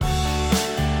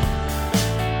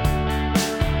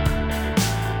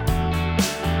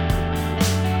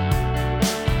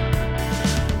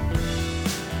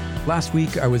Last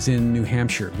week, I was in New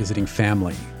Hampshire visiting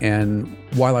family, and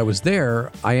while I was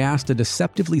there, I asked a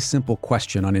deceptively simple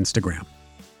question on Instagram.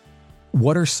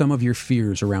 What are some of your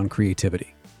fears around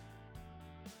creativity?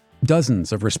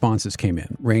 Dozens of responses came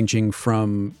in, ranging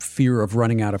from fear of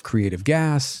running out of creative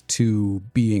gas, to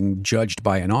being judged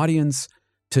by an audience,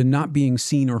 to not being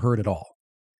seen or heard at all.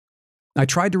 I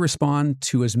tried to respond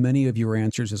to as many of your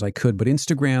answers as I could, but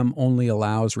Instagram only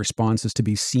allows responses to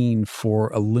be seen for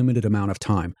a limited amount of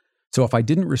time. So if I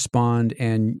didn't respond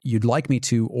and you'd like me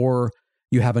to, or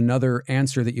you have another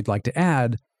answer that you'd like to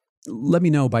add, let me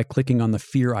know by clicking on the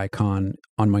fear icon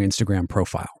on my Instagram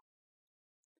profile.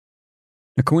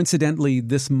 Now, coincidentally,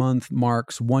 this month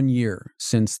marks 1 year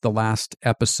since the last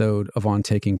episode of On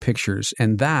Taking Pictures,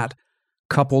 and that,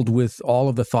 coupled with all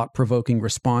of the thought-provoking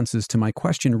responses to my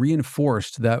question,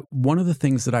 reinforced that one of the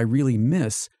things that I really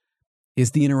miss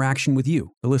is the interaction with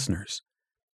you, the listeners.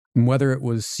 And whether it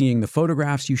was seeing the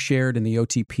photographs you shared in the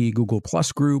OTP Google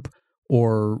Plus group,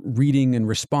 or reading and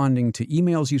responding to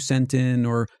emails you sent in,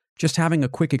 or just having a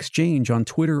quick exchange on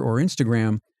Twitter or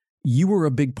Instagram, you were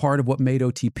a big part of what made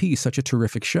OTP such a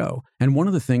terrific show, and one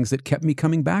of the things that kept me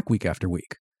coming back week after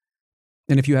week.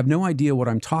 And if you have no idea what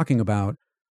I'm talking about,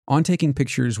 On Taking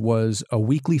Pictures was a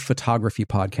weekly photography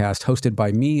podcast hosted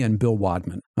by me and Bill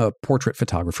Wadman, a portrait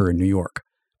photographer in New York.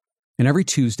 And every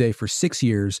Tuesday for 6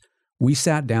 years, we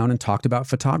sat down and talked about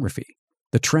photography,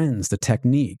 the trends, the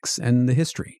techniques, and the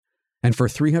history. And for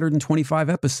 325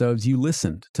 episodes, you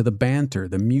listened to the banter,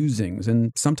 the musings,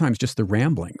 and sometimes just the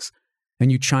ramblings.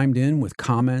 And you chimed in with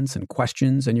comments and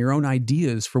questions and your own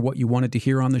ideas for what you wanted to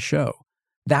hear on the show.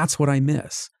 That's what I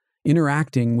miss.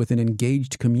 Interacting with an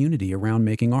engaged community around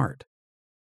making art.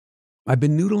 I've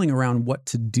been noodling around what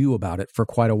to do about it for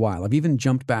quite a while. I've even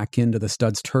jumped back into the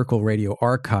Studs Terkel radio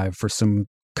archive for some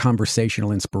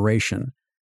conversational inspiration.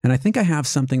 And I think I have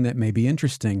something that may be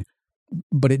interesting,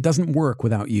 but it doesn't work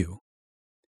without you.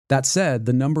 That said,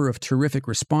 the number of terrific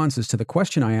responses to the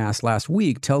question I asked last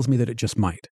week tells me that it just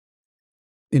might.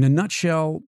 In a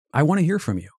nutshell, I want to hear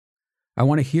from you. I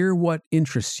want to hear what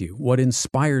interests you, what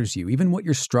inspires you, even what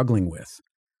you're struggling with.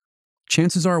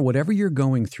 Chances are, whatever you're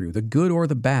going through, the good or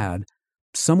the bad,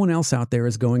 someone else out there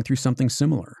is going through something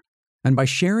similar. And by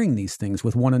sharing these things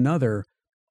with one another,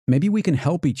 maybe we can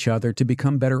help each other to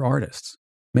become better artists,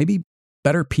 maybe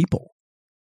better people.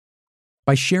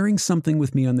 By sharing something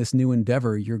with me on this new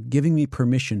endeavor, you're giving me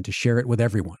permission to share it with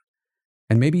everyone,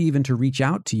 and maybe even to reach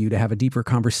out to you to have a deeper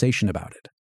conversation about it.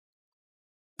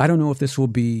 I don't know if this will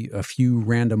be a few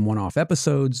random one-off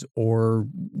episodes or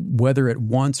whether it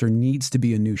wants or needs to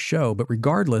be a new show, but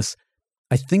regardless,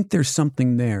 I think there's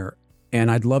something there,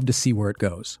 and I'd love to see where it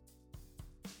goes.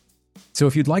 So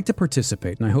if you'd like to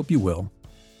participate, and I hope you will,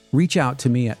 reach out to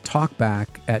me at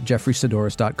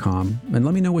talkback@jeffreysaddoris.com and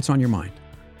let me know what's on your mind.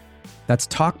 That's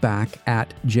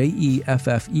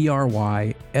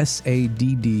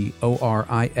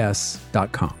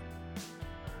talkback@jeffreysaddoris.com.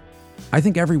 I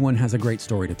think everyone has a great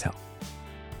story to tell.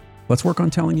 Let's work on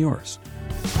telling yours.